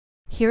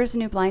Here's a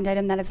new blind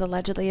item that is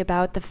allegedly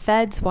about the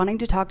feds wanting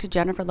to talk to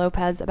Jennifer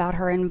Lopez about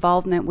her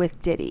involvement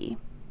with Diddy.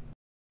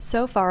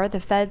 So far, the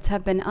feds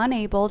have been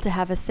unable to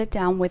have a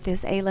sit-down with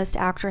this A-list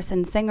actress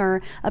and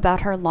singer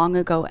about her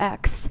long-ago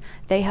ex.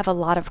 They have a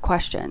lot of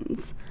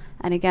questions.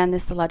 And again,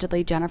 this is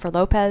allegedly Jennifer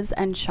Lopez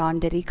and Sean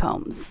Diddy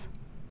Combs.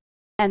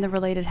 And the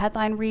related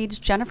headline reads,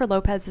 Jennifer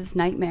Lopez's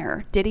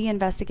nightmare. Diddy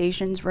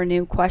investigations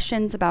renew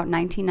questions about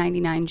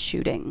 1999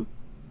 shooting.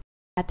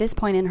 At this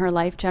point in her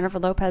life, Jennifer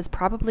Lopez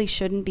probably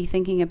shouldn't be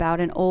thinking about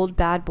an old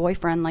bad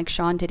boyfriend like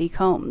Sean Diddy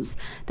Combs.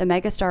 The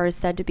megastar is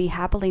said to be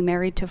happily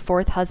married to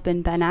fourth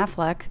husband Ben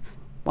Affleck.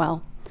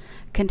 Well,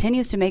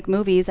 continues to make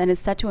movies and is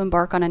set to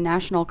embark on a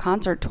national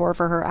concert tour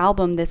for her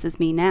album This Is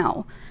Me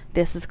Now.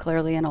 This is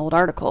clearly an old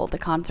article. The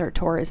concert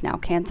tour is now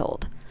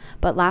canceled.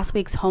 But last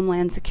week's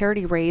Homeland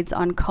Security raids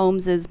on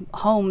Combs'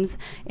 homes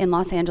in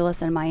Los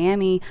Angeles and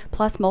Miami,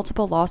 plus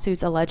multiple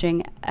lawsuits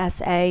alleging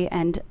SA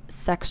and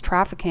sex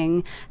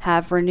trafficking,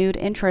 have renewed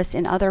interest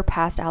in other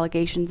past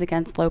allegations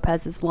against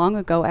Lopez's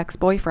long-ago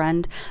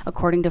ex-boyfriend,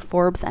 according to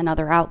Forbes and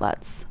other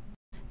outlets.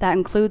 That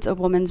includes a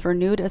woman's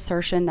renewed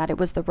assertion that it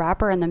was the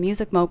rapper and the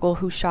music mogul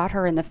who shot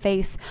her in the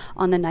face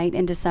on the night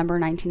in December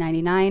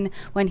 1999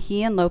 when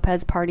he and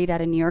Lopez partied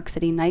at a New York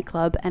City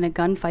nightclub and a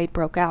gunfight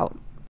broke out.